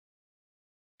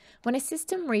When a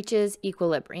system reaches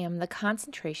equilibrium, the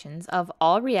concentrations of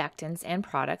all reactants and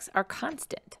products are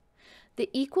constant. The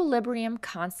equilibrium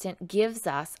constant gives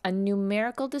us a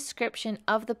numerical description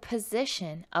of the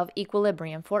position of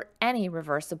equilibrium for any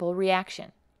reversible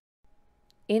reaction.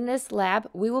 In this lab,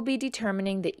 we will be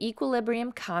determining the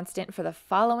equilibrium constant for the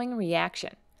following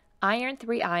reaction. Iron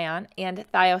 3 ion and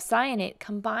thiocyanate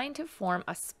combine to form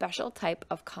a special type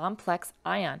of complex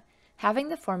ion, having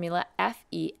the formula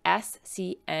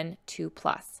FeSCN2+.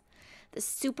 The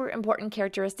super important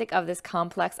characteristic of this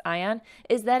complex ion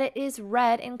is that it is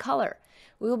red in color.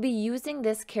 We will be using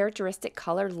this characteristic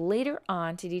color later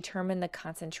on to determine the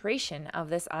concentration of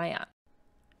this ion.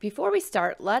 Before we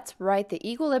start, let's write the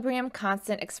equilibrium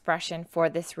constant expression for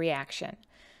this reaction.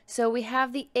 So we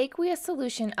have the aqueous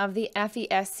solution of the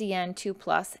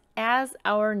FeSCN2+ as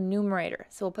our numerator.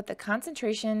 So we'll put the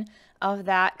concentration of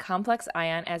that complex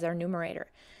ion as our numerator.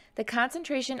 The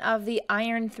concentration of the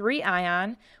iron 3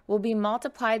 ion will be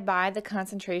multiplied by the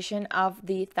concentration of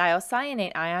the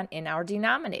thiocyanate ion in our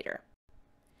denominator.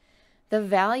 The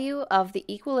value of the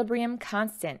equilibrium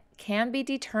constant can be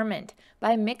determined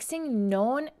by mixing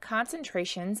known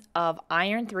concentrations of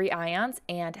iron 3 ions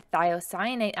and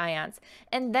thiocyanate ions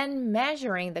and then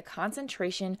measuring the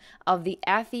concentration of the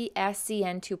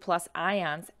FeSCN2+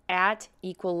 ions at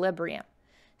equilibrium.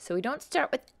 So we don't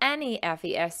start with any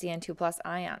FeSCN2+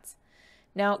 ions.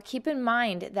 Now keep in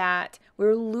mind that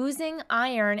we're losing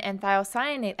iron and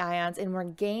thiocyanate ions and we're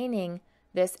gaining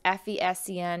this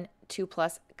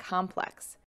FeSCN2+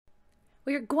 complex.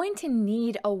 We are going to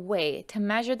need a way to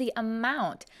measure the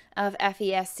amount of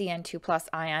FeSCN2+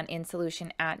 ion in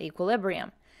solution at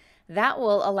equilibrium. That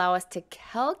will allow us to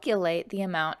calculate the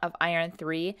amount of iron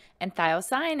 3 and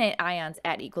thiocyanate ions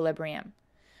at equilibrium,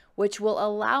 which will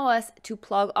allow us to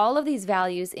plug all of these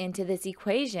values into this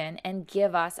equation and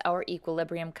give us our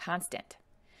equilibrium constant.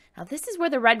 Now this is where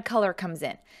the red color comes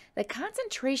in. The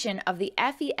concentration of the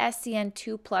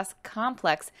FeSCN2+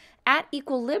 complex at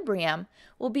equilibrium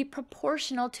will be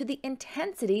proportional to the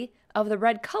intensity of the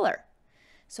red color.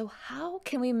 So how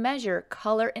can we measure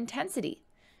color intensity?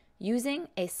 Using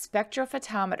a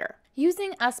spectrophotometer.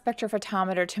 Using a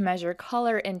spectrophotometer to measure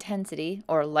color intensity,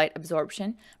 or light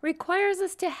absorption, requires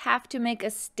us to have to make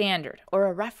a standard, or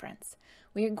a reference.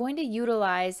 We are going to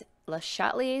utilize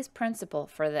Chatelier's principle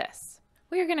for this.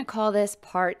 We are going to call this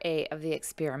Part A of the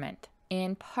experiment.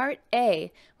 In Part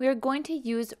A, we are going to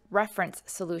use reference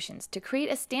solutions to create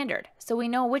a standard so we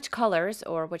know which colors,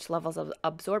 or which levels of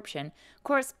absorption,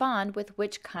 correspond with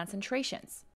which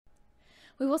concentrations.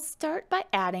 We will start by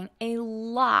adding a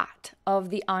lot of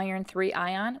the iron 3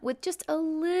 ion with just a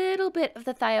little bit of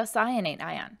the thiocyanate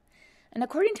ion. And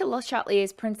according to Le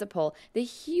Chatelier's principle, the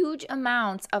huge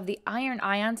amounts of the iron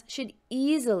ions should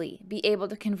easily be able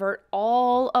to convert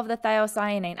all of the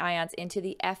thiocyanate ions into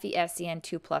the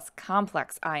FeSCN2+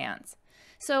 complex ions.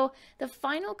 So the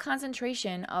final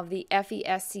concentration of the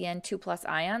FeSCN2+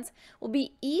 ions will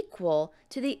be equal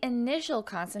to the initial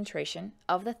concentration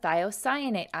of the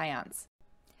thiocyanate ions.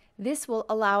 This will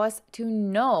allow us to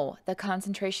know the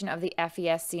concentration of the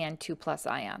FeSCN2+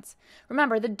 ions.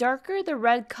 Remember, the darker the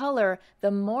red color,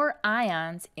 the more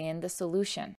ions in the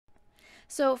solution.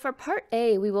 So for Part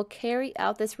A, we will carry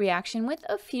out this reaction with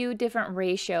a few different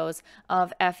ratios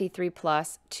of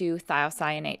Fe3+ to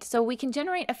thiocyanate. So we can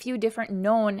generate a few different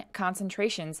known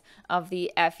concentrations of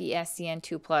the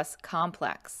FeSCN2+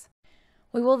 complex.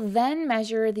 We will then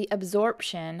measure the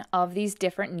absorption of these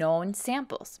different known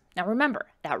samples. Now remember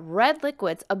that red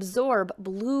liquids absorb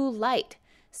blue light,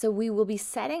 so we will be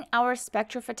setting our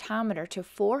spectrophotometer to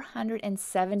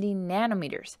 470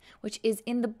 nanometers, which is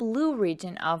in the blue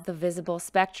region of the visible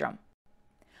spectrum.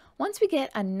 Once we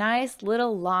get a nice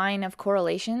little line of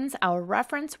correlations, our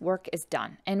reference work is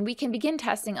done, and we can begin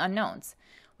testing unknowns.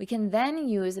 We can then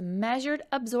use measured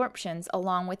absorptions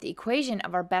along with the equation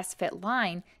of our best fit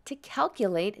line to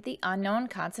calculate the unknown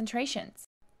concentrations.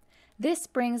 This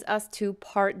brings us to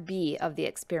Part B of the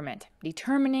experiment,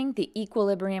 determining the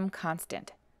equilibrium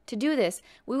constant. To do this,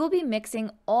 we will be mixing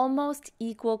almost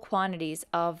equal quantities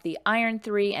of the iron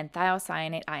 3 and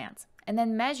thiocyanate ions, and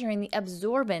then measuring the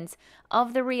absorbance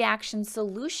of the reaction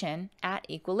solution at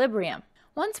equilibrium.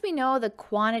 Once we know the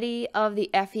quantity of the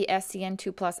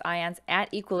FeSCN2+ ions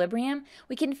at equilibrium,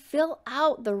 we can fill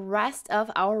out the rest of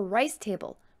our rice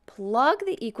table, plug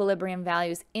the equilibrium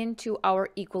values into our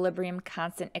equilibrium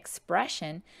constant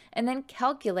expression, and then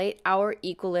calculate our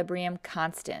equilibrium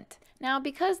constant. Now,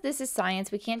 because this is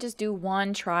science, we can't just do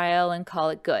one trial and call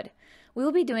it good. We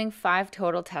will be doing 5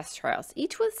 total test trials,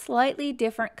 each with slightly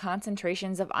different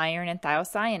concentrations of iron and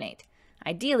thiocyanate.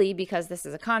 Ideally, because this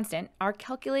is a constant, our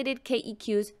calculated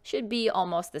KEQs should be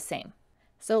almost the same.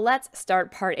 So let's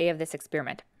start part A of this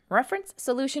experiment. Reference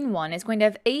solution 1 is going to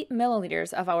have 8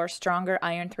 milliliters of our stronger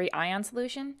iron 3 ion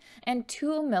solution and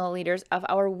 2 milliliters of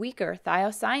our weaker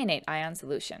thiocyanate ion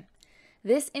solution.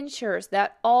 This ensures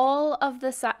that all of the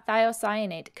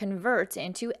thiocyanate converts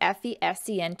into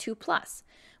FeSCN2+,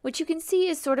 which you can see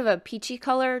is sort of a peachy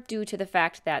color due to the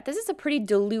fact that this is a pretty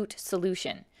dilute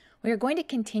solution. We are going to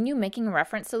continue making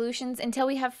reference solutions until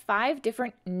we have 5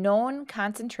 different known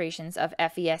concentrations of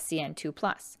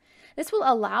FeSCN2+. This will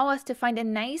allow us to find a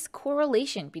nice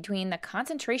correlation between the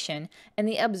concentration and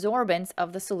the absorbance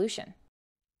of the solution.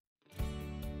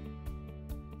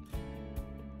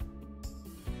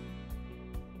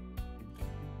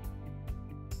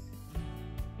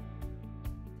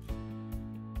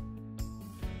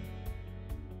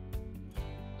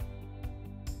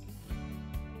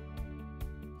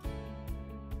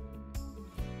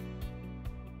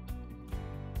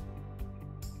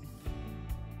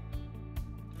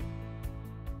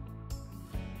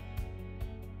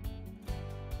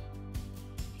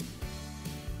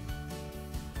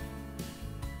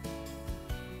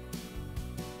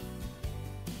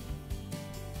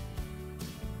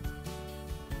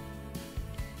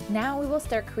 Now we will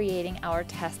start creating our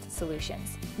test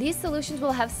solutions. These solutions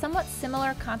will have somewhat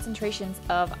similar concentrations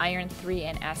of iron 3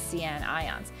 and SCN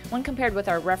ions when compared with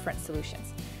our reference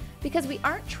solutions. Because we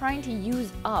aren't trying to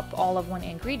use up all of one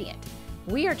ingredient,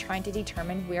 we are trying to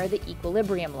determine where the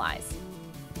equilibrium lies.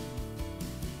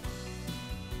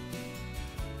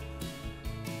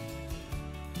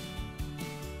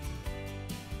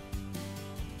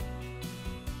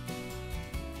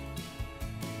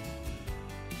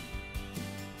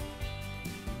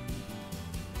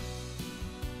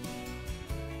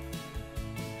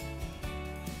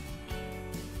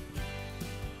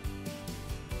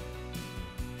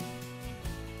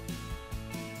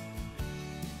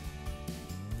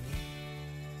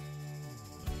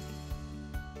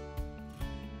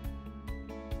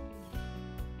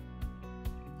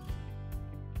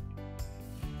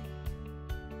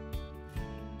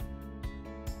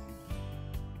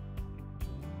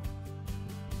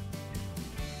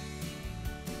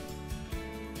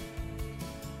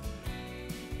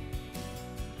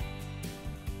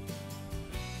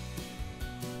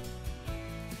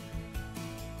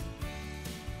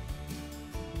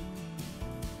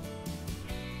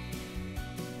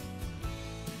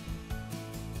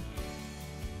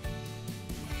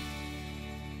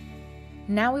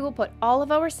 Now we will put all of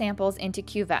our samples into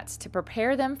cuvettes to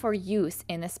prepare them for use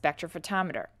in the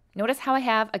spectrophotometer. Notice how I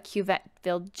have a cuvette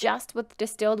filled just with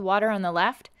distilled water on the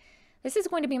left? This is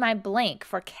going to be my blank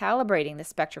for calibrating the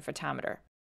spectrophotometer.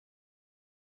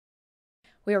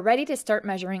 We are ready to start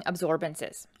measuring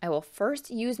absorbances. I will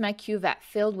first use my cuvette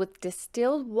filled with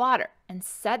distilled water and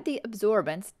set the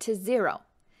absorbance to 0.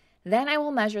 Then I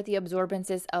will measure the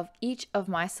absorbances of each of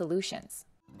my solutions.